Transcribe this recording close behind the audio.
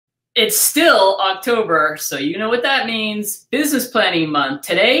It's still October, so you know what that means. Business planning month.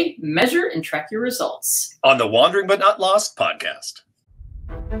 Today, measure and track your results. On the Wandering But Not Lost podcast.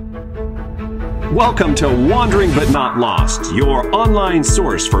 Welcome to Wandering But Not Lost, your online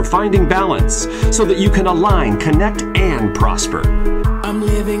source for finding balance so that you can align, connect, and prosper. I'm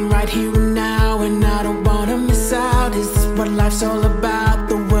living right here and now, and I don't want to miss out. Is this what life's all about?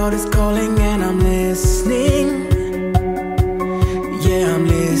 The world is calling and I'm listening. Yeah, I'm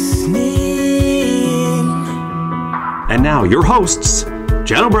listening. And now your hosts,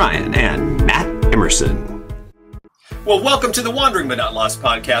 Jen O'Brien and Matt Emerson. Well, welcome to the Wandering But Not Lost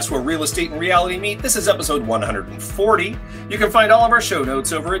podcast, where real estate and reality meet. This is episode 140. You can find all of our show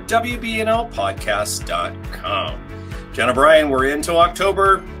notes over at wbnlpodcast.com. Jen O'Brien, we're into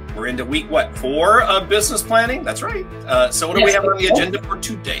October. We're into week, 4 of business planning? That's right. So what do we have on the agenda for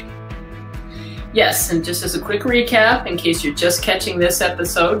today? Yes, and just as a quick recap, in case you're just catching this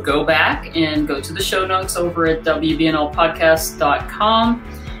episode, go back and go to the show notes over at wbnlpodcast.com,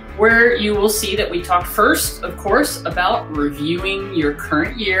 where you will see that we talked first, of course, about reviewing your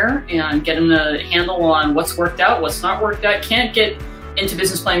current year and getting a handle on what's worked out, what's not worked out. Can't get into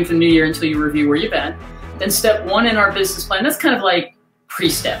business planning for the new year until you review where you've been. Then step 1 in our business plan, that's kind of like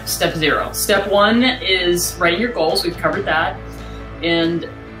pre-step, step 0. Step 1 is writing your goals. We've covered that. And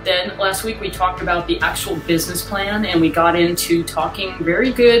then last week we talked about the actual business plan, and we got into talking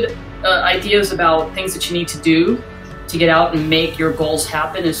very good ideas about things that you need to do to get out and make your goals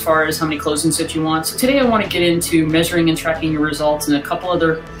happen as far as how many closings that you want. So today I want to get into measuring and tracking your results and a couple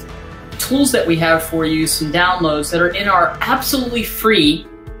other tools that we have for you, some downloads that are in our absolutely free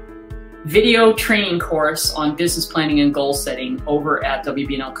video training course on business planning and goal setting over at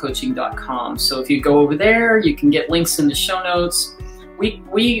wbnlcoaching.com. So if you go over there, you can get links in the show notes.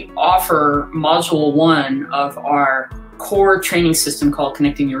 We offer module 1 of our core training system called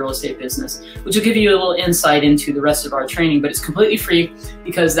Connecting Your Real Estate Business, which will give you a little insight into the rest of our training, but it's completely free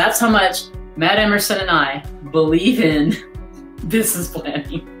because that's how much Matt Emerson and I believe in business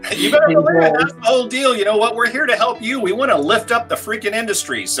planning. You better believe it. That's the whole deal. You know what? We're here to help you. We want to lift up the freaking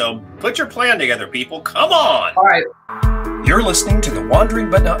industry. So put your plan together, people. Come on. All right. You're listening to the Wandering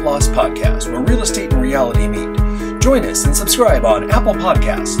But Not Lost podcast, where real estate and reality meet. Join us and subscribe on Apple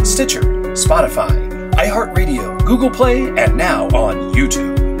Podcasts, Stitcher, Spotify, iHeartRadio, Google Play, and now on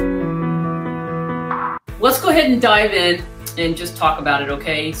YouTube. Let's go ahead and dive in and just talk about it,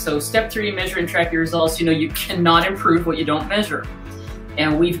 okay? So step 3, measure and track your results. You know, you cannot improve what you don't measure.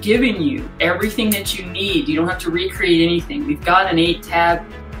 And we've given you everything that you need. You don't have to recreate anything. We've got an 8-tab,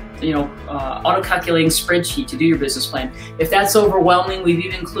 auto-calculating spreadsheet to do your business plan. If that's overwhelming, we've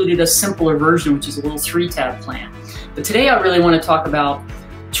even included a simpler version, which is a little 3-tab plan. But today I really want to talk about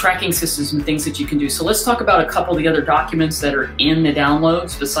tracking systems and things that you can do. So let's talk about a couple of the other documents that are in the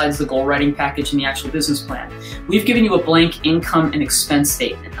downloads besides the goal writing package and the actual business plan. We've given you a blank income and expense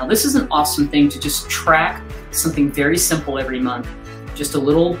statement. Now this is an awesome thing to just track something very simple every month. Just a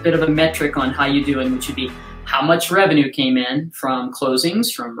little bit of a metric on how you're doing, which would be how much revenue came in from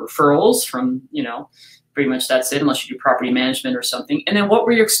closings, from referrals, from, pretty much that's it, unless you do property management or something. And then what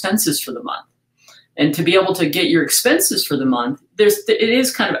were your expenses for the month? And to be able to get your expenses for the month, it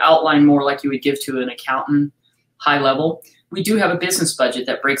is kind of outlined more like you would give to an accountant, high level. We do have a business budget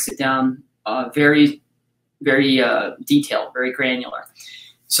that breaks it down very, very detailed, very granular.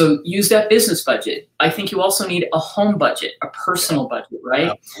 So use that business budget. I think you also need a home budget, a personal budget,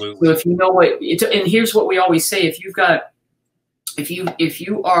 right? Absolutely. So if you know and here's what we always say: if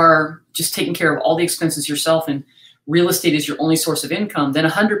you are just taking care of all the expenses yourself and real estate is your only source of income, then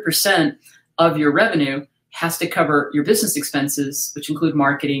 100% of your revenue has to cover your business expenses, which include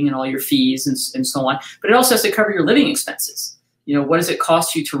marketing and all your fees and so on. But it also has to cover your living expenses. What does it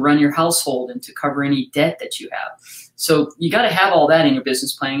cost you to run your household and to cover any debt that you have? So you got to have all that in your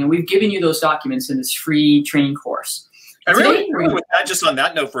business planning, and we've given you those documents in this free training course. I really agree with that. Just on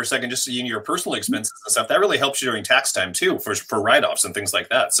that note for a second, just so you know your personal expenses and stuff, that really helps you during tax time too, for write-offs and things like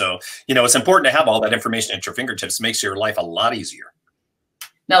that. So, it's important to have all that information at your fingertips. It makes your life a lot easier.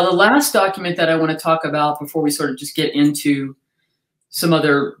 Now, the last document that I want to talk about before we sort of just get into some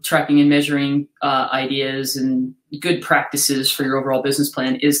other tracking and measuring ideas and good practices for your overall business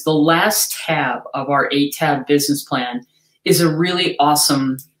plan is the last tab of our 8-tab business plan is a really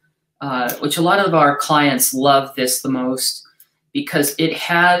awesome, which a lot of our clients love this the most because it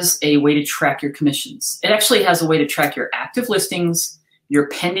has a way to track your commissions. It actually has a way to track your active listings, your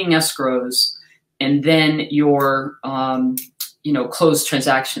pending escrows, and then your closed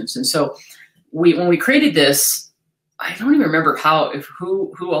transactions. And so when we created this, I don't even remember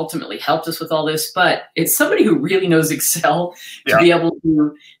who ultimately helped us with all this, but it's somebody who really knows Excel to be able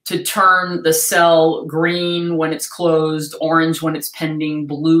to turn the cell green when it's closed, orange when it's pending,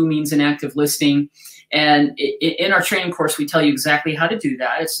 blue means an active listing. And in our training course, we tell you exactly how to do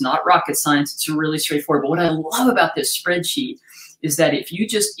that. It's not rocket science. It's really straightforward. But what I love about this spreadsheet is that if you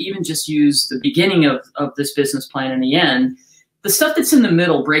just use the beginning of this business plan and the end, the stuff that's in the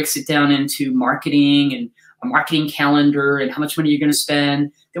middle breaks it down into marketing and a marketing calendar and how much money you're going to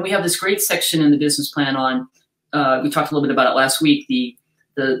spend. Then we have this great section in the business plan on, we talked a little bit about it last week,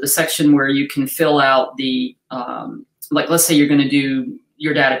 the section where you can fill out the, like let's say you're going to do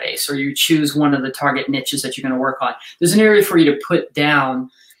your database or you choose one of the target niches that you're going to work on. There's an area for you to put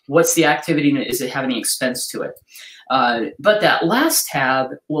down what's the activity and does it have any expense to it. But that last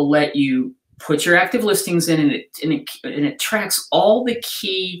tab will let you put your active listings in and it tracks all the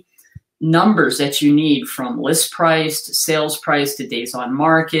key numbers that you need, from list price to sales price to days on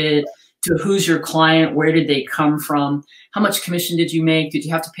market to who's your client, where did they come from, how much commission did you make, did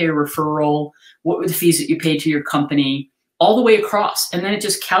you have to pay a referral, what were the fees that you paid to your company, all the way across. And then it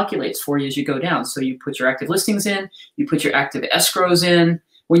just calculates for you as you go down. So you put your active listings in, you put your active escrows in.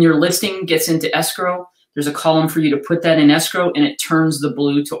 When your listing gets into escrow, there's a column for you to put that in escrow, and it turns the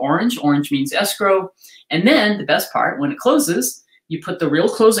blue to orange. Orange means escrow. And then the best part, when it closes, you put the real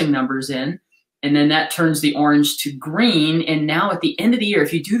closing numbers in, and then that turns the orange to green. And now at the end of the year,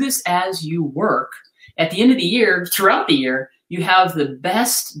 if you do this as you work, at the end of the year, throughout the year, you have the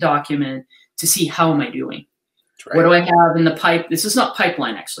best document to see how am I doing. Right. What do I have in the pipe? This is not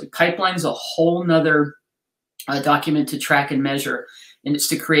pipeline, actually. Pipeline's a whole nother document to track and measure. And it's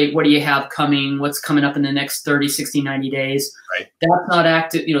to create, what do you have coming, what's coming up in the next 30, 60, 90 days. Right. That's not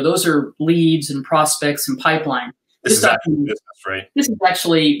active. You know, those are leads and prospects and pipeline. This is actually business, right? This is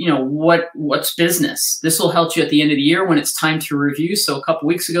actually, you know, what's business. This will help you at the end of the year when it's time to review. So a couple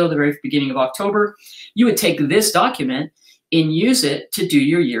weeks ago, the very beginning of October, you would take this document and use it to do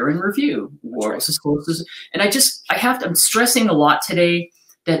your year in review. And I'm stressing a lot today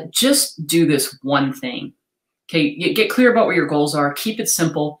that just do this one thing. Okay, get clear about what your goals are, keep it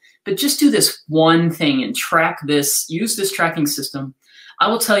simple, but just do this one thing and track this, use this tracking system. I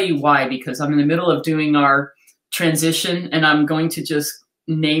will tell you why, because I'm in the middle of doing our transition and I'm going to just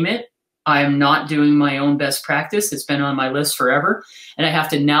name it. I am not doing my own best practice. It's been on my list forever. And I have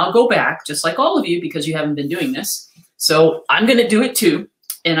to now go back, just like all of you, because you haven't been doing this. So I'm going to do it too.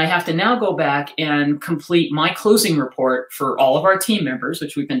 And I have to now go back and complete my closing report for all of our team members,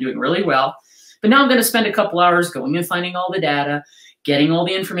 which we've been doing really well. But now I'm going to spend a couple hours going and finding all the data, getting all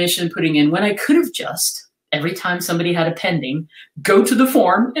the information, putting in, when I could have just, every time somebody had a pending, go to the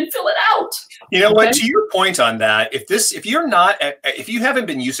form and fill it out. You know what, to your point on that, if you haven't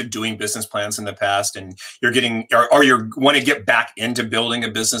been used to doing business plans in the past and you're getting, or you want to get back into building a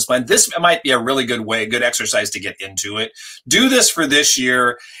business plan, this might be a really good exercise to get into it. Do this for this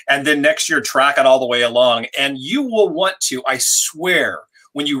year, and then next year track it all the way along. And you will want to, I swear,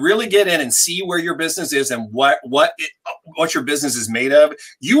 when you really get in and see where your business is and what your business is made of,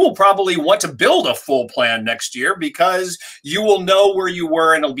 you will probably want to build a full plan next year because you will know where you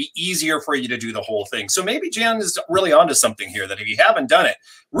were and it'll be easier for you to do the whole thing. So maybe Jan is really onto something here, that if you haven't done it,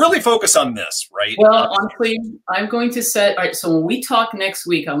 really focus on this, right? Well, honestly, I'm going to set, all right, so when we talk next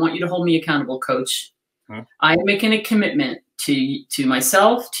week, I want you to hold me accountable, Coach. I'm making a commitment to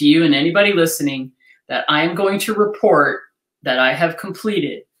myself, to you, and anybody listening, that I am going to report that I have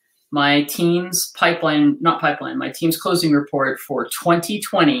completed my team's my team's closing report for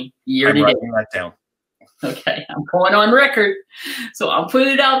 2020 year to date. I'm writing that down. Okay, I'm going on record. So I'll put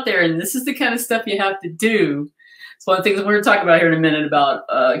it out there, and this is the kind of stuff you have to do. It's one of the things we're going to talk about here in a minute about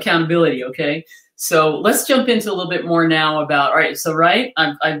accountability, okay? So let's jump into a little bit more now about, all right, so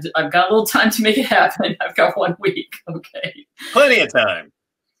I've got a little time to make it happen. I've got 1 week, okay? Plenty of time.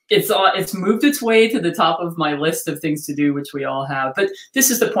 It's moved its way to the top of my list of things to do, which we all have. But this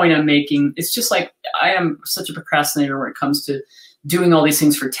is the point I'm making. It's just like, I am such a procrastinator when it comes to doing all these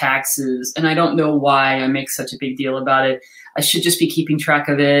things for taxes. And I don't know why I make such a big deal about it. I should just be keeping track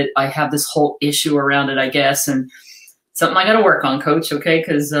of it. I have this whole issue around it, I guess. And something I got to work on, Coach, okay?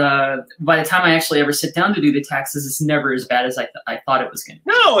 Because by the time I actually ever sit down to do the taxes, it's never as bad as I thought it was going to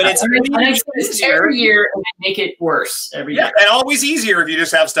be. No, and it's every year, and I make it worse every year. And always easier if you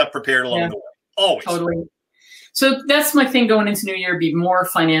just have stuff prepared along the way. Always. Totally. So that's my thing going into New Year, be more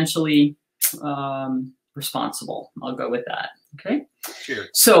financially responsible. I'll go with that, okay? Cheers.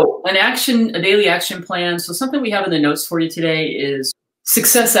 So a daily action plan. So something we have in the notes for you today is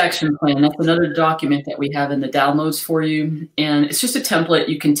Success action plan. That's another document that we have in the downloads for you. And it's just a template.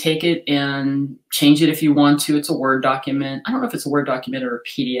 You can take it and change it if you want to. It's a Word document. I don't know if it's a Word document or a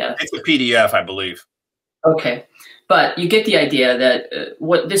PDF. It's a PDF, I believe. Okay. But you get the idea that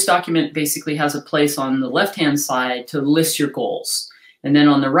what this document basically has a place on the left-hand side to list your goals. And then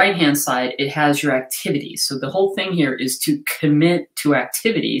on the right-hand side, it has your activities. So the whole thing here is to commit to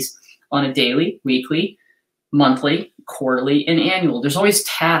activities on a daily, weekly, monthly, quarterly, and annual. There's always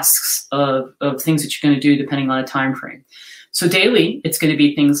tasks of things that you're going to do depending on a time frame. So daily, it's going to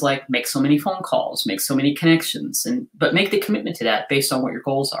be things like make so many phone calls, make so many connections, but make the commitment to that based on what your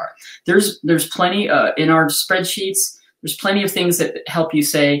goals are. There's plenty in our spreadsheets. There's plenty of things that help you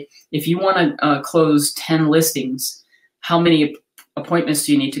say, if you want to close 10 listings, how many appointments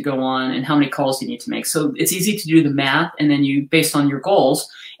do you need to go on and how many calls do you need to make? So it's easy to do the math, and then you, based on your goals,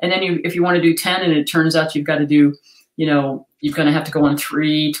 and then if you want to do 10 and it turns out you've got to do, you're going to have to go on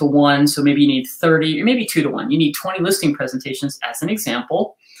 3 to 1. So maybe you need 30 or maybe 2 to 1. You need 20 listing presentations as an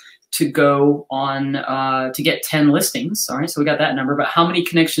example to go on to get 10 listings. All right. So we got that number, but how many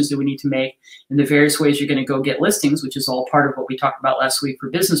connections do we need to make in the various ways you're going to go get listings, which is all part of what we talked about last week for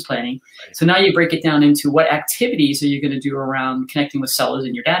business planning. So now you break it down into what activities are you going to do around connecting with sellers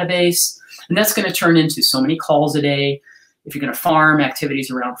in your database. And that's going to turn into so many calls a day. If you're going to farm, activities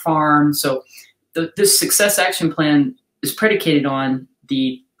around farm. So this success action plan is predicated on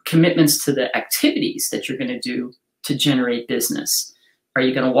the commitments to the activities that you're going to do to generate business. Are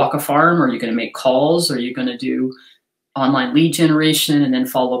you going to walk a farm? Or are you going to make calls? Or are you going to do online lead generation and then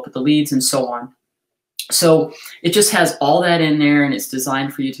follow up with the leads and so on? So it just has all that in there, and it's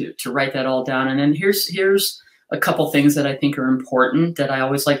designed for you to write that all down. And then here's a couple things that I think are important that I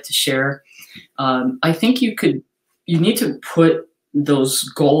always like to share. I think you need to put those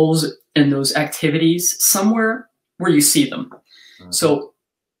goals and those activities somewhere where you see them. Mm-hmm. So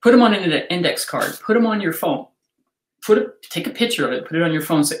put them on an index card, put them on your phone, take a picture of it, put it on your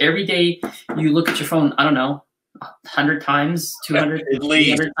phone. So every day you look at your phone, I don't know, 100 times, 200,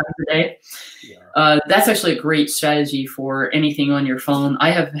 300 times a day. Yeah. That's actually a great strategy for anything on your phone.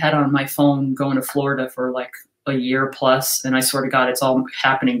 I have had on my phone going to Florida for like a year plus, and I swear to God, it's all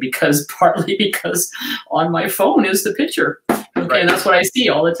happening partly because on my phone is the picture. Okay, right. And that's what I see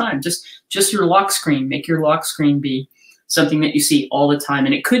all the time. Just your lock screen. Make your lock screen be something that you see all the time,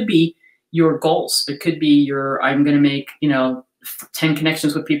 and it could be your goals. It could be I'm going to make 10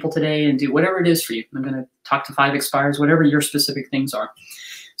 connections with people today and do whatever it is for you. I'm going to talk to 5 expires, whatever your specific things are.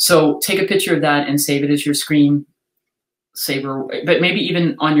 So take a picture of that and save it as your screen saver, but maybe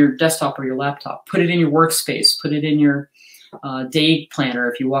even on your desktop or your laptop. Put it in your workspace. Put it in your day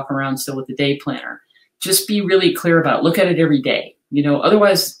planner if you walk around still with the day planner. Just be really clear about it. Look at it every day.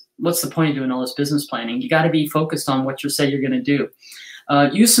 Otherwise, what's the point of doing all this business planning? You got to be focused on what you say you're going to do.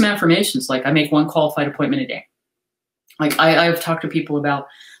 Use some affirmations like I make 1 qualified appointment a day. Like I've talked to people about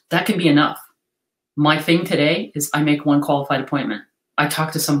that can be enough. My thing today is I make 1 qualified appointment. I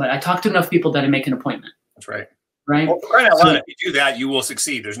talk to somebody. I talk to enough people that I make an appointment. That's right. Right. Well, right out loud, if you do that, you will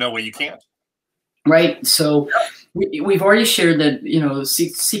succeed. There's no way you can't. Right. So we've already shared that,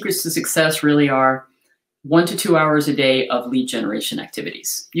 secrets to success really are 1 to 2 hours a day of lead generation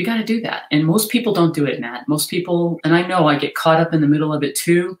activities. You got to do that. And most people don't do it, Matt. Most people, and I know I get caught up in the middle of it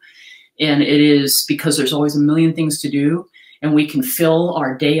too. And it is because there's always a million things to do, and we can fill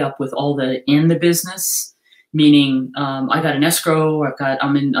our day up with all in the business, meaning I got an escrow,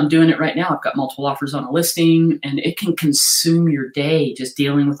 I'm doing it right now. I've got multiple offers on a listing, and it can consume your day just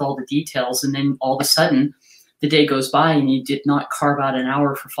dealing with all the details. And then all of a sudden the day goes by and you did not carve out an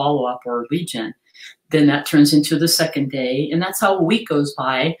hour for follow-up or lead gen. Then that turns into the second day, and that's how a week goes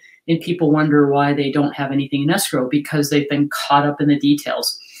by, and people wonder why they don't have anything in escrow because they've been caught up in the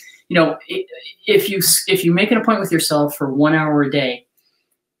details. If you make an appointment with yourself for 1 hour a day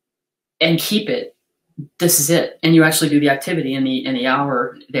and keep it, this is it. And you actually do the activity in the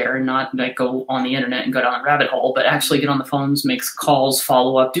hour there, and not like go on the internet and go down a rabbit hole, but actually get on the phones, make calls,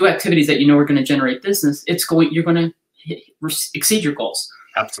 follow up, do activities that are going to generate business. You're going to exceed your goals.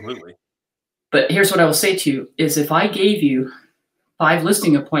 Absolutely. But here's what I will say to you is if I gave you 5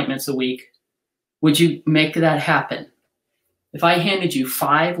 listing appointments a week, would you make that happen? If I handed you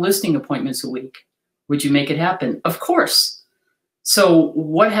 5 listing appointments a week, would you make it happen? Of course. So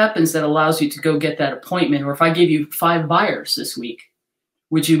what happens that allows you to go get that appointment? Or if I gave you 5 buyers this week,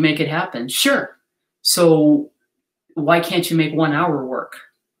 would you make it happen? Sure. So why can't you make 1 hour work?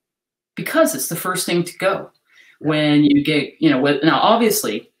 Because it's the first thing to go. When you get, now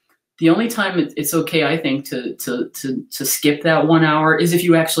obviously, the only time it's okay, I think, to skip that 1 hour is if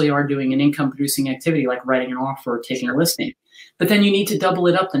you actually are doing an income producing activity like writing an offer or taking a listing. but then you need to double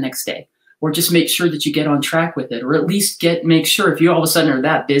it up the next day, or just make sure that you get on track with it, or at least make sure if you all of a sudden are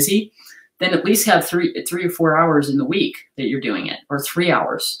that busy, then at least have three or 4 hours in the week that you're doing it, or 3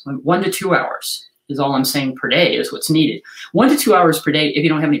 hours, 1 to 2 hours is all I'm saying per day is what's needed. 1 to 2 hours per day, if you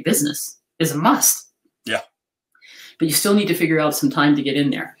don't have any business, is a must. Yeah. But you still need to figure out some time to get in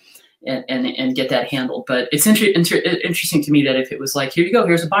there and get that handled. But it's interesting to me that if it was like, here you go,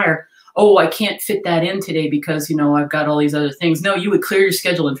 here's a buyer. Oh, I can't fit that in today because, you know, I've got all these other things. No, you would clear your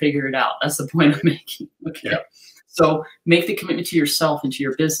schedule and figure it out. That's the point I'm making. Okay. Yeah. So make the commitment to yourself and to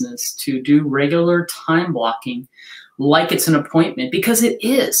your business to do regular time blocking like it's an appointment, because it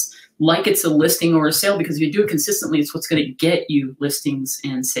is, like it's a listing or a sale, because if you do it consistently, it's what's going to get you listings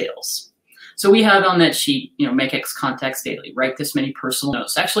and sales. So we have on that sheet, you know, make X contacts daily, write this many personal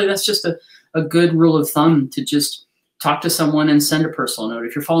notes. Actually, that's just a good rule of thumb, to just talk to someone and send a personal note.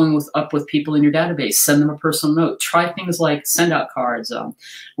 If you're following up with people in your database, send them a personal note. Try things like send out cards.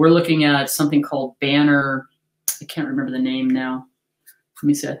 We're looking at something called Banner. I can't remember the name now. Let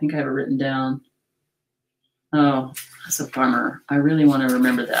me see. I think I have it written down. Oh, that's a bummer. I really want to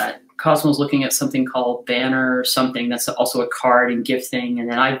remember that. Cosmo's looking at something called Banner or something that's also a card and gift thing. And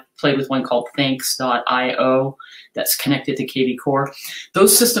then I played with one called thanks.io that's connected to KV Core.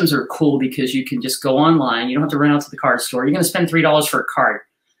 Those systems are cool because you can just go online. You don't have to run out to the card store. You're going to spend $3 for a card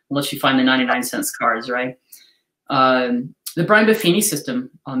unless you find the 99-cent cards, right? The Brian Buffini system,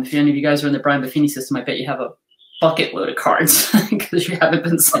 if any of you guys are in the Brian Buffini system, I bet you have a bucket load of cards because you haven't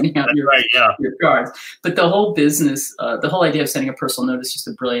been sending out your cards. But the whole business, the whole idea of sending a personal note is just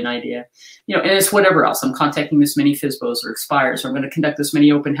a brilliant idea. You know, and it's whatever else. I'm contacting this many FSBOs or expires, or I'm going to conduct this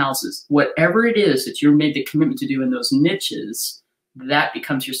many open houses. Whatever it is that you're made the commitment to do in those niches, that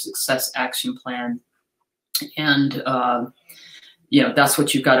becomes your success action plan. And, you know, that's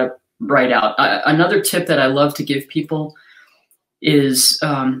what you've got to write out. Another tip that I love to give people is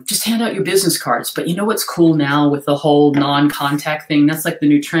just hand out your business cards. But you know what's cool now with the whole non-contact thing? That's like the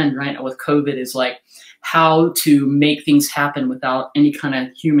new trend right now with COVID, is like how to make things happen without any kind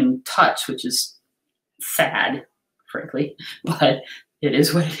of human touch, which is sad, frankly, but it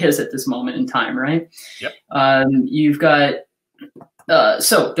is what it is at this moment in time, right? Yep. You've got,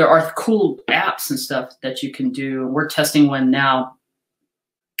 so there are cool apps and stuff that you can do. We're testing one now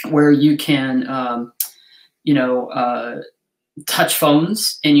where you can, you know, touch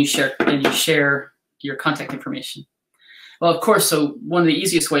phones and you share your contact information. Well, of course, so one of the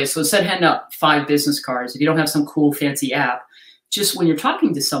easiest ways, so instead of handing out 5 business cards, if you don't have some cool fancy app, just when you're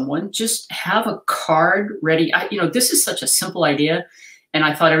talking to someone, just have a card ready. You know, this is such a simple idea, and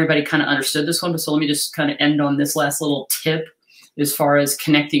I thought everybody kind of understood this one, but so let me just kind of end on this last little tip as far as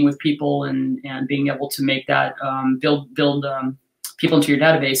connecting with people and being able to make that build people into your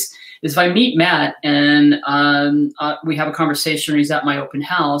database. Is if I meet Matt and we have a conversation, or he's at my open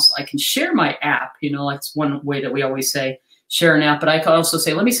house, I can share my app. You know, that's one way that we always say, share an app. But I can also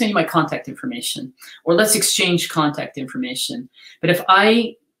say, let me send you my contact information, or let's exchange contact information. But if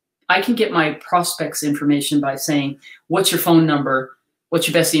I can get my prospects information by saying, what's your phone number? What's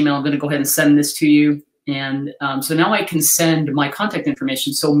your best email? I'm going to go ahead and send this to you. And so now I can send my contact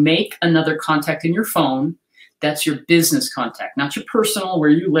information. So make another contact in your phone. That's your business contact, not your personal,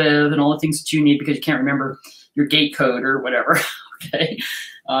 where you live and all the things that you need because you can't remember your gate code or whatever, okay,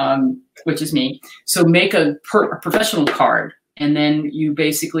 which is me. So make a professional card, and then you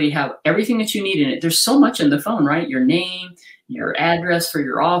basically have everything that you need in it. There's so much in the phone, right? Your name, your address for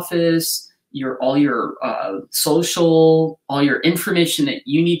your office, all your social, all your information that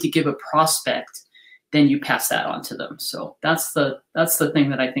you need to give a prospect. Then you pass that on to them. So that's the thing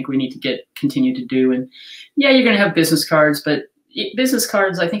that I think we need to continue to do. And yeah, you're going to have business cards, but business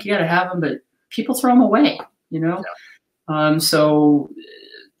cards, I think you got to have them, but people throw them away, you know? Yeah. So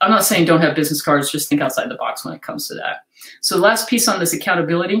I'm not saying don't have business cards, just think outside the box when it comes to that. So the last piece on this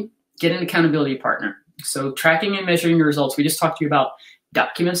accountability, get an accountability partner. So tracking and measuring your results. We just talked to you about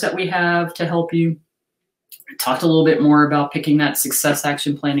documents that we have to help you. We talked a little bit more about picking that success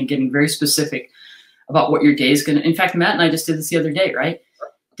action plan and getting very specific about what your day is going to. In fact, Matt and I just did this the other day, right?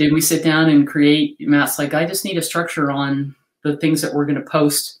 Did we sit down and create? Matt's like, I just need a structure on the things that we're going to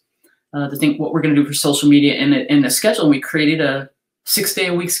post, what we're going to do for social media in the schedule. And we created a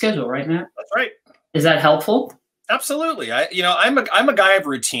 6-day-a-week schedule, right, Matt? That's right. Is that helpful? Absolutely. I'm a guy of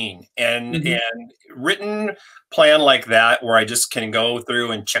routine, and written plan like that, where I just can go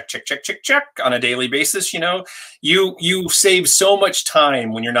through and check on a daily basis. You know, you save so much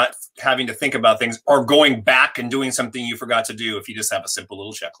time when you're not having to think about things or going back and doing something you forgot to do if you just have a simple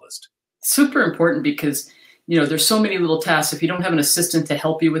little checklist. Super important, because there's so many little tasks. If you don't have an assistant to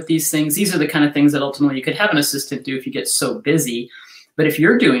help you with these things, these are the kind of things that ultimately you could have an assistant do if you get so busy. But if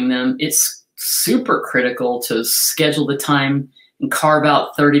you're doing them, it's super critical to schedule the time and carve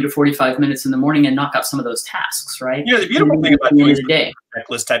out 30 to 45 minutes in the morning and knock out some of those tasks, right? The beautiful thing about doing the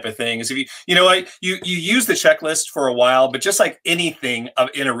checklist type of thing is if you use the checklist for a while, but just like anything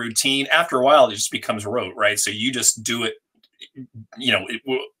in a routine, after a while, it just becomes rote, right? So you just do it,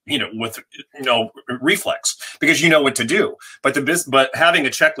 with no reflex because you know what to do. But having a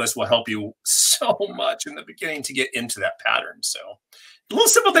checklist will help you so much in the beginning to get into that pattern. So little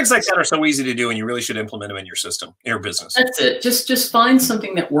simple things like that are so easy to do, and you really should implement them in your system, in your business. That's it. Just find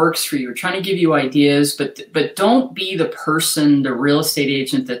something that works for you. We're trying to give you ideas, but don't be the person, the real estate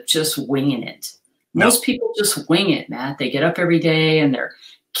agent that just winging it. Most people just wing it, Matt. They get up every day and they're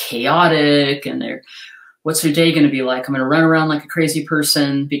chaotic and what's their day going to be like? I'm going to run around like a crazy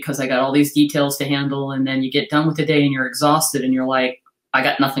person because I got all these details to handle. And then you get done with the day and you're exhausted and you're like, I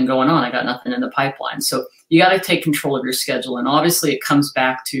got nothing going on. I got nothing in the pipeline. So you got to take control of your schedule. And obviously it comes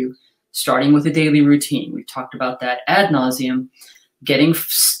back to starting with a daily routine. We've talked about that ad nauseum. Get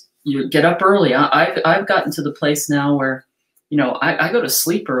up early. I've gotten to the place now where, I go to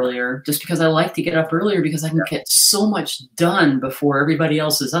sleep earlier just because I like to get up earlier because I can get so much done before everybody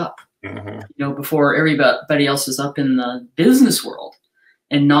else is up. Before everybody else is up in the business world,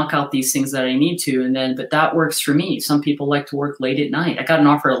 and knock out these things that I need to. But that works for me. Some people like to work late at night. I got an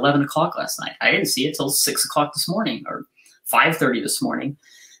offer at 11 o'clock last night. I didn't see it till 6 o'clock this morning or 5:30 this morning.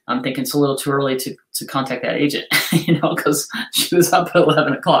 I'm thinking it's a little too early to contact that agent, because she was up at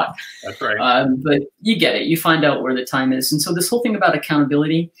 11 o'clock. That's right. But you get it. You find out where the time is. And so this whole thing about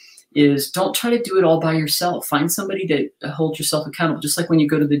accountability is don't try to do it all by yourself. Find somebody to hold yourself accountable. Just like when you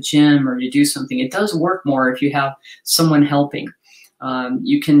go to the gym or you do something, it does work more if you have someone helping.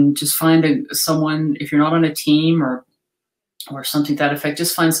 You can just find someone, if you're not on a team or something to that effect,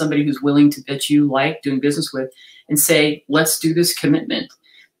 just find somebody who's willing that you like doing business with and say, let's do this commitment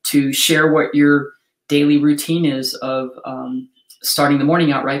to share what your daily routine is of starting the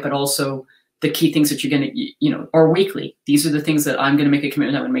morning out right, but also the key things that you're going to, or weekly. These are the things that I'm going to make a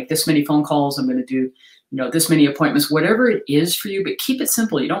commitment. I'm going to make this many phone calls. I'm going to do, this many appointments, whatever it is for you, but keep it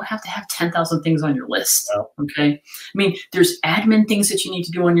simple. You don't have to have 10,000 things on your list. No. Okay. I mean, there's admin things that you need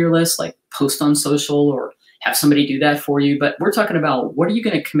to do on your list, like post on social or have somebody do that for you. But we're talking about what are you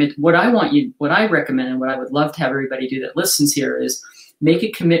going to commit? What I recommend and what I would love to have everybody do that listens here is make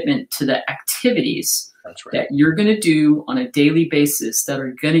a commitment to the activities that you're going to do on a daily basis that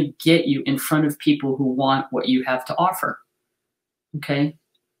are going to get you in front of people who want what you have to offer. Okay.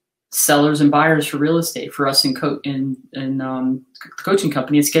 Sellers and buyers for real estate. For us in the coaching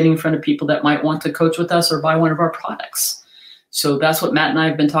company, it's getting in front of people that might want to coach with us or buy one of our products. So that's what Matt and I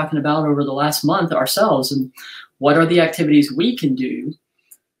have been talking about over the last month ourselves. And what are the activities we can do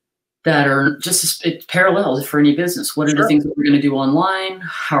that are just parallels for any business? What are the things that we're going to do online?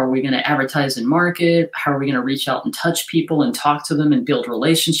 How are we going to advertise and market? How are we going to reach out and touch people and talk to them and build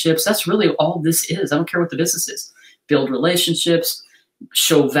relationships? That's really all this is. I don't care what the business is. Build relationships,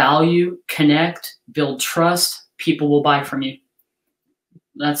 show value, connect, build trust. People will buy from you.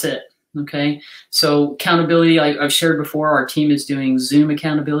 That's it. Okay. So accountability, I've shared before, our team is doing Zoom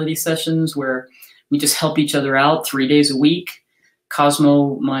accountability sessions where we just help each other out 3 days a week.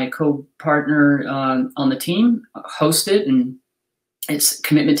 Cosmo, my co-partner on the team, hosts it, and it's a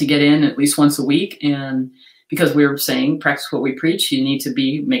commitment to get in at least once a week. And because we're saying practice what we preach, you need to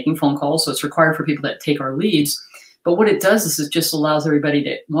be making phone calls. So it's required for people that take our leads. But what it does is it just allows everybody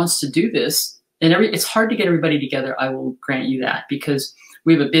that wants to do this. And it's hard to get everybody together. I will grant you that, because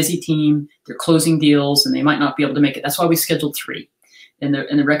we have a busy team. They're closing deals and they might not be able to make it. That's why we scheduled 3. And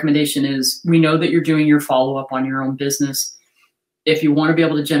the recommendation is, we know that you're doing your follow-up on your own business. If you want to be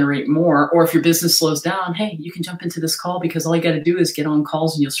able to generate more, or if your business slows down, hey, you can jump into this call, because all you got to do is get on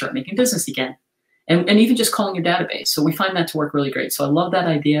calls and you'll start making business again. And even just calling your database. So we find that to work really great. So I love that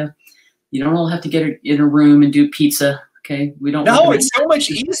idea. You don't all have to get in a room and do pizza. Okay. We don't. No, it's so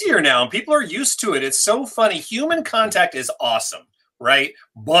much easier now. People are used to it. It's so funny. Human contact is awesome, right?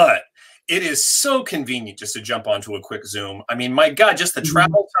 But it is so convenient just to jump onto a quick Zoom. I mean, my God, just the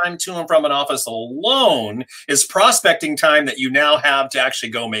travel time to and from an office alone is prospecting time that you now have to actually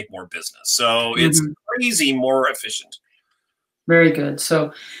go make more business. So it's crazy more efficient. Very good.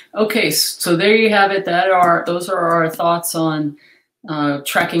 So, okay. So there you have it. Those are our thoughts on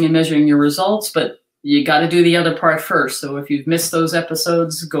tracking and measuring your results, but you got to do the other part first. So if you've missed those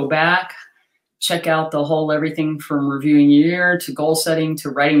episodes, go back, check out the whole everything from reviewing your year to goal setting to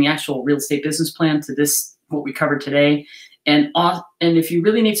writing the actual real estate business plan to this, what we covered today. And if you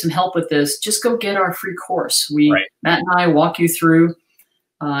really need some help with this, just go get our free course. Matt and I walk you through,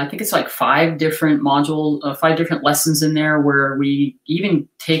 I think it's like 5 different modules, 5 different lessons in there, where we even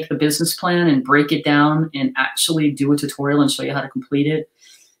take the business plan and break it down and actually do a tutorial and show you how to complete it.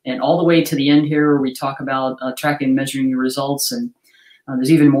 And all the way to the end here, where we talk about tracking and measuring your results. And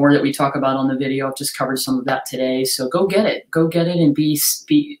there's even more that we talk about on the video. I've just covered some of that today. So go get it. Go get it and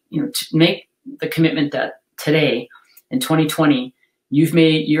make the commitment that today in 2020,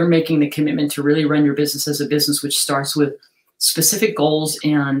 you're making the commitment to really run your business as a business, which starts with specific goals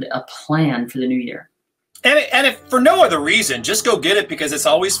and a plan for the new year. And if for no other reason, just go get it, because it's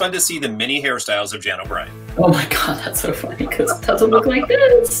always fun to see the mini hairstyles of Jan O'Brien. Oh my God, that's so funny, because it doesn't look like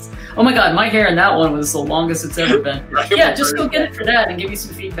this. Oh my God, my hair in that one was the longest it's ever been. Yeah, just go get it for that and give me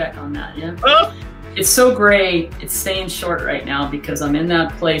some feedback on that. Yeah. Well, it's so gray. It's staying short right now because I'm in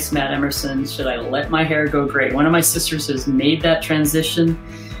that place, Matt Emerson. Should I let my hair go gray? One of my sisters has made that transition.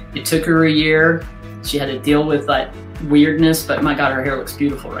 It took her a year. She had to deal with that weirdness, but my God, her hair looks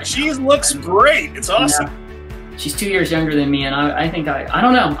beautiful right now. She looks great. It's awesome. Yeah. She's 2 years younger than me, and I think I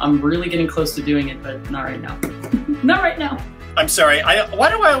don't know. I'm really getting close to doing it, but not right now. Not right now. I'm sorry. Why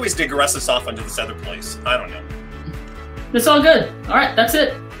do I always digress us off into this other place? I don't know. It's all good. All right, that's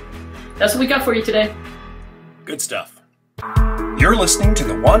it. That's what we got for you today. Good stuff. You're listening to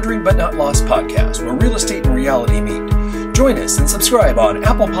the Wandering But Not Lost podcast, where real estate and reality meet. Join us and subscribe on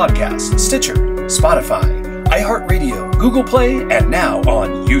Apple Podcasts, Stitcher, Spotify, iHeartRadio, Google Play, and now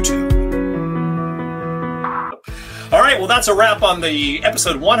on YouTube. All right, well, that's a wrap on the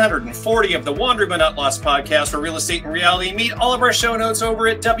episode 140 of the Wandering But Not Lost podcast, where real estate and reality meet. All of our show notes over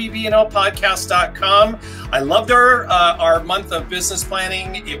at WBNLpodcast.com. I loved our month of business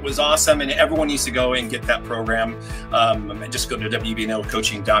planning. It was awesome, and everyone needs to go and get that program. Just go to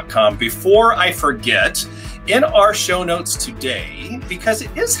WBNLcoaching.com. Before I forget, in our show notes today, because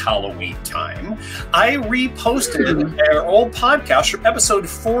it is Halloween time, I reposted our old podcast from episode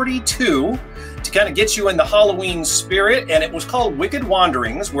 42 to kind of get you in the Halloween spirit, and it was called Wicked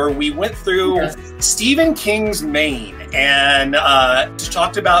Wanderings, where we went through Stephen King's Maine and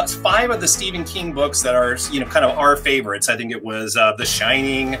talked about 5 of the Stephen King books that are, kind of our favorites. I think it was The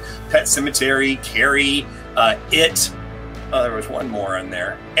Shining, Pet Sematary, Carrie, It. There was one more on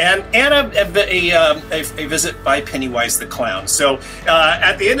there, and a visit by Pennywise the Clown. So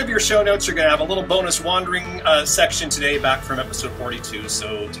at the end of your show notes, you're going to have a little bonus wandering section today, back from episode 42.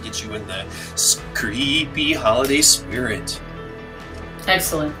 So to get you in the creepy holiday spirit.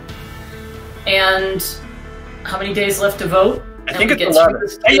 Excellent. And how many days left to vote? I think it's 11.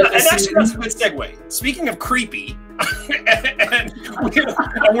 Hey, and actually, that's a good segue. Speaking of creepy, and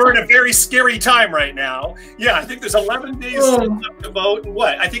we're in a very scary time right now. Yeah, I think there's 11 days left to vote. And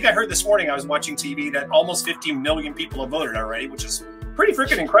what? I think I heard this morning, I was watching TV, that almost 15 million people have voted already, which is pretty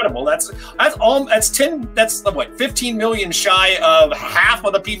freaking incredible. That's 15 million shy of half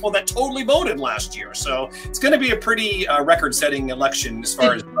of the people that totally voted last year. So it's going to be a pretty record-setting election as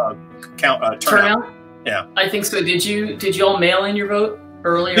far as turnout. Yeah, I think so. Did you all mail in your vote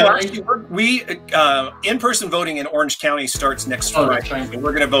earlier? No, actually, we in-person voting in Orange County starts next Friday. Right.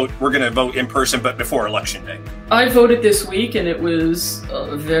 We're going to vote in person, but before Election Day. I voted this week, and it was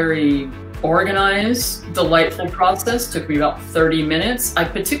a very organized, delightful process. Took me about 30 minutes. I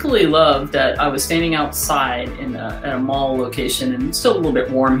particularly loved that I was standing outside at a mall location, and it's still a little bit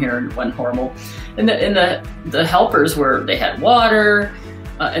warm here, and it wasn't horrible. And the helpers they had water.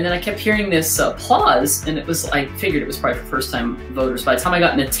 And then I kept hearing this applause, and I figured it was probably for first-time voters. By the time I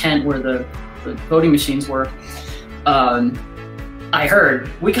got in the tent where the voting machines were, I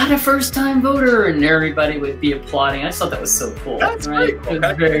heard, "We got a first-time voter," and everybody would be applauding. I just thought that was so cool. That's right. Cool. It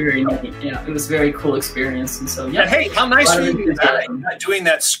was very, very neat. Yeah, it was a very cool experience. And so, yeah. And hey, how nice are you not doing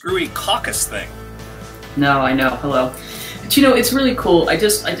that screwy caucus thing? No, I know. Hello. But it's really cool. I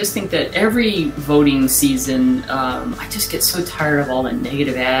just think that every voting season, I just get so tired of all the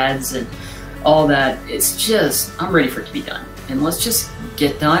negative ads and all that. It's just, I'm ready for it to be done. And let's just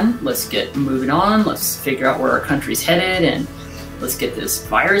get done. Let's get moving on. Let's figure out where our country's headed, and let's get this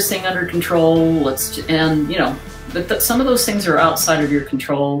virus thing under control. But some of those things are outside of your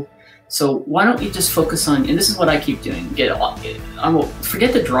control. So why don't you just focus on, and this is what I keep doing,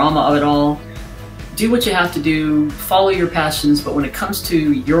 forget the drama of it all. Do what you have to do, follow your passions, but when it comes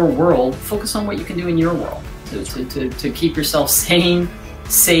to your world, focus on what you can do in your world to keep yourself sane,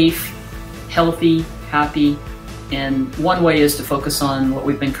 safe, healthy, happy. And one way is to focus on what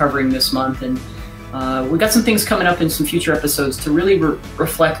we've been covering this month. And we've got some things coming up in some future episodes to really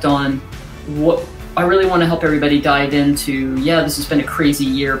reflect on I really want to help everybody dive into, yeah, this has been a crazy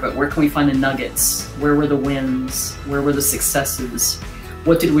year, but where can we find the nuggets? Where were the wins? Where were the successes?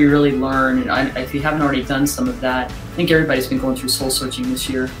 What did we really learn? And if you haven't already done some of that, I think everybody's been going through soul searching this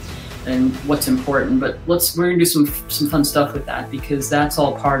year and what's important. But we're gonna do some fun stuff with that, because that's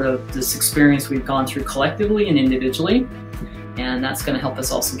all part of this experience we've gone through collectively and individually. And that's gonna help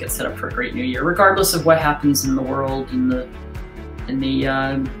us also get set up for a great new year, regardless of what happens in the world and in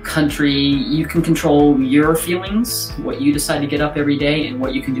the country. You can control your feelings, what you decide to get up every day, and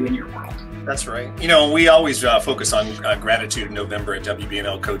what you can do in your world. That's right. You know, we always focus on gratitude in November at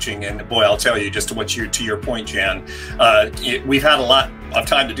WBNL Coaching, and boy, I'll tell you, just to your point, Jan, we've had a lot of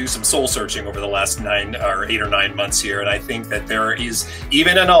time to do some soul searching over the last 8 or 9 months here, and I think that there is,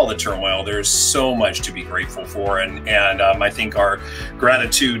 even in all the turmoil, there's so much to be grateful for, and I think our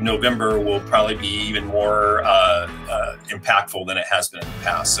gratitude November will probably be even more impactful than it has been in the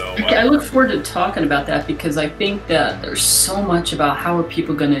past. So I look forward to talking about that, because I think that there's so much about how are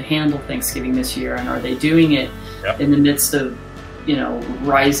people going to handle Thanksgiving this year, and are they doing it in the midst of, you know,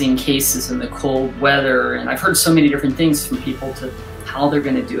 rising cases and the cold weather. And I've heard so many different things from people to how they're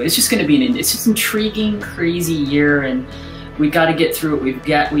going to do it. It's just going to be it's just intriguing, crazy year, and we got to get through it.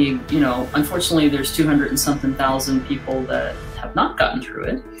 You know, unfortunately, there's 200 and something thousand people that have not gotten through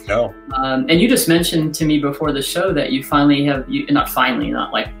it. No. And you just mentioned to me before the show that you finally have,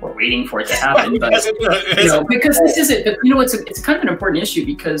 not like we're waiting for it to happen, but you know, because this is it. But you know, it's kind of an important issue,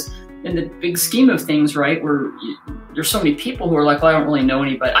 because in the big scheme of things, right, there's so many people who are like, well, I don't really know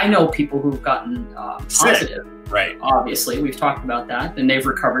anybody. I know people who've gotten positive. Right. Obviously, we've talked about that, and they've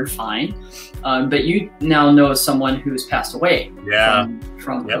recovered fine. But you now know someone who's passed away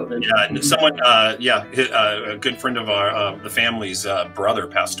from COVID. Yeah, and someone, a good friend of the family's brother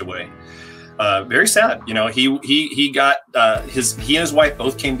passed away. Very sad. You know, he got he and his wife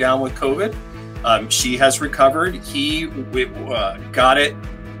both came down with COVID. She has recovered. He got it,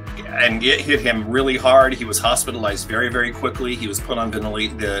 and it hit him really hard. He was hospitalized very, very quickly. He was put on the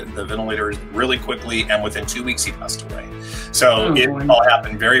ventilator really quickly, and within 2 weeks he passed away. So it all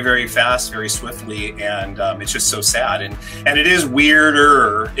happened very, very fast, very swiftly, and it's just so sad. And it is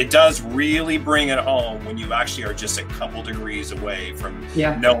weirder. It does really bring it home when you actually are just a couple degrees away from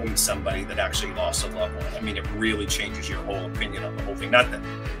knowing somebody that actually lost a loved one. I mean, it really changes your whole opinion on the whole thing. Not that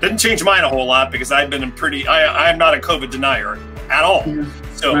it didn't change mine a whole lot, because I've been I'm not a COVID denier at all.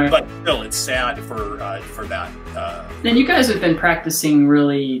 So, but still, it's sad for that. And you guys have been practicing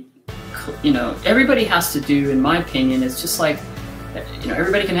really, you know, everybody has to do, in my opinion, it's just like, you know,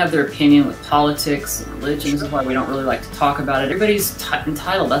 everybody can have their opinion with politics and religion. This is why we don't really like to talk about it. Everybody's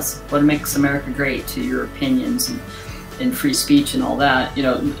entitled. That's what makes America great, to your opinions and free speech and all that. You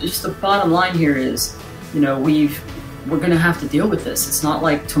know, just the bottom line here is, you know, we're going to have to deal with this. It's not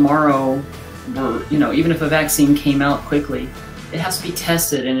like tomorrow you know, even if a vaccine came out quickly, it has to be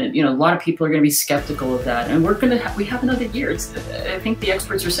tested, and you know, a lot of people are going to be skeptical of that. And we have another year. I think the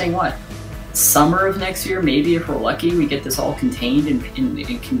experts are saying what, summer of next year, maybe, if we're lucky, we get this all contained and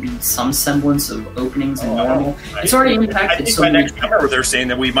it can be some semblance of openings and normal. It's already impacted. I think by next summer they're saying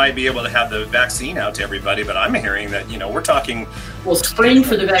that we might be able to have the vaccine out to everybody, but I'm hearing that, you know, we're talking spring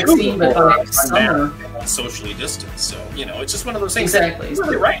for the vaccine, but by summer socially distanced. So, you know, it's just one of those things. Exactly. You're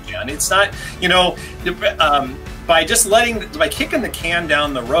really right, Jan. It's not, you know, by kicking the can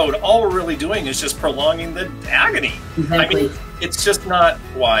down the road, all we're really doing is just prolonging the agony. Exactly. I mean, it's just not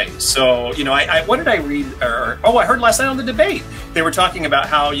wise. So, you know, what did I read? I heard last night on the debate, they were talking about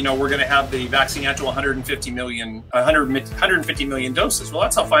how, you know, we're going to have the vaccine out to 150 million doses. Well,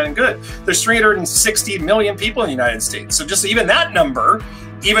 that's all fine and good. There's 360 million people in the United States. So just even that number,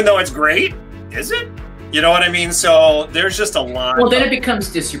 even though it's great, is it? You know what I mean? So there's just a lot. Well, then it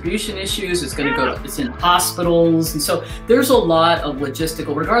becomes distribution issues. It's going to go. It's in hospitals, and so there's a lot of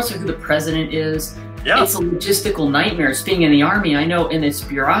logistical. Regardless of who the president is, it's a logistical nightmare. It's being in the Army, I know, and it's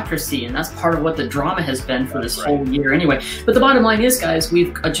bureaucracy, and that's part of what the drama has been for this whole year, anyway. But the bottom line is, guys,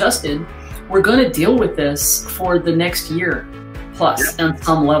 we've adjusted. We're going to deal with this for the next year plus on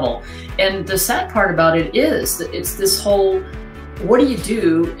some level. And the sad part about it is that it's this whole, what do you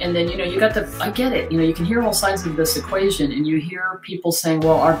do? And then, you know, you got I get it. You know, you can hear all sides of this equation, and you hear people saying,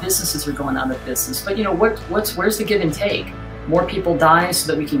 well, our businesses are going out of business. But, you know, where's the give and take? More people die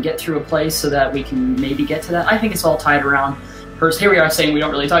so that we can get through a place so that we can maybe get to that. I think it's all tied around. First, here we are saying we don't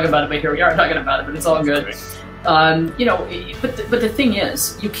really talk about it, but here we are talking about it, but it's all good. You know, but the thing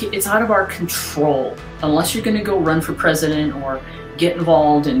is, it's out of our control. Unless you're going to go run for president or get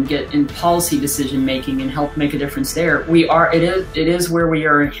involved and get in policy decision making and help make a difference there, it is where we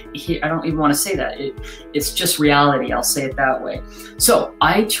are here. I don't even want to say that. It's just reality. I'll say it that way. So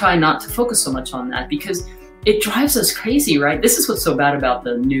I try not to focus so much on that because it drives us crazy, right? This is what's so bad about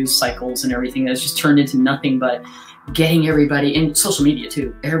the news cycles and everything that's just turned into nothing but getting everybody, and social media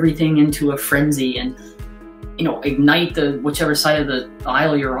too, everything into a frenzy and, you know, ignite the whichever side of the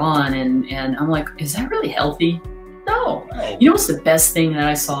aisle you're on. And I'm like, is that really healthy? No. You know what's the best thing that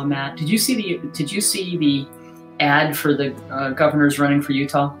I saw, Matt? Did you see the ad for the governors running for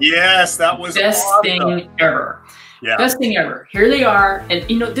Utah? Yes, that was best awesome. thing ever. Yeah. Best thing ever. Here they are, and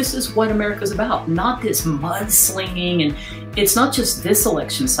you know, this is what America's about. Not this mudslinging, and it's not just this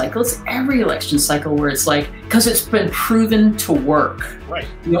election cycle, it's every election cycle where it's like, because it's been proven to work. Right.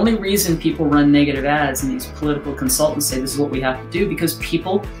 The only reason people run negative ads and these political consultants say this is what we have to do, because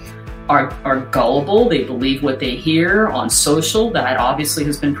people are gullible. They believe what they hear on social. That obviously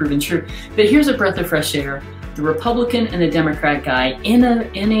has been proven true. But here's a breath of fresh air. The Republican and the Democrat guy in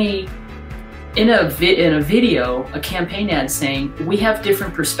a video, a campaign ad saying, we have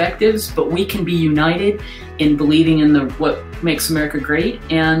different perspectives, but we can be united in believing in what makes America great,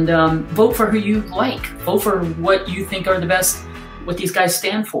 and vote for who you like. Vote for what you think are the best, what these guys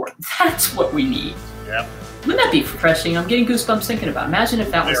stand for. That's what we need. Yep. Wouldn't that be refreshing? I'm getting goosebumps thinking about it. Imagine if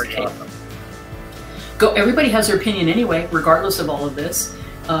that was the case. Awesome. Everybody has their opinion anyway, regardless of all of this.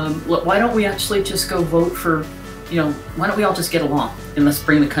 Why don't we actually just go vote for, you know, why don't we all just get along and let's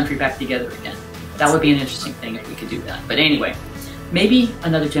bring the country back together again? That would be an interesting thing if we could do that. But anyway, maybe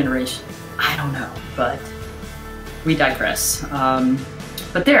another generation. I don't know, but we digress.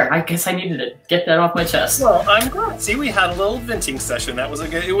 But there, I guess I needed to get that off my chest. Well, I'm glad. See, we had a little venting session. That was a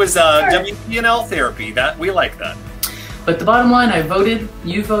good. It was WPNL therapy. That we like that. But the bottom line, I voted,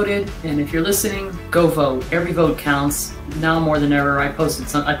 you voted, and if you're listening, go vote. Every vote counts. Now more than ever, I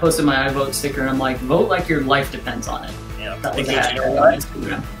posted my I vote sticker, and I'm like, vote like your life depends on it. Yeah, that was because you know what? It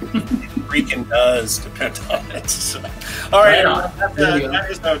freaking does depend on it. So. All right, that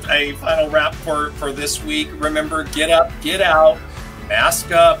is a final wrap for this week. Remember, get up, get out,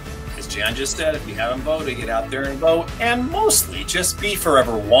 mask up. As Jan just said, if you haven't voted, get out there and vote. And mostly, just be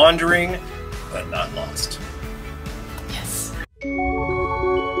forever wandering, but not lost.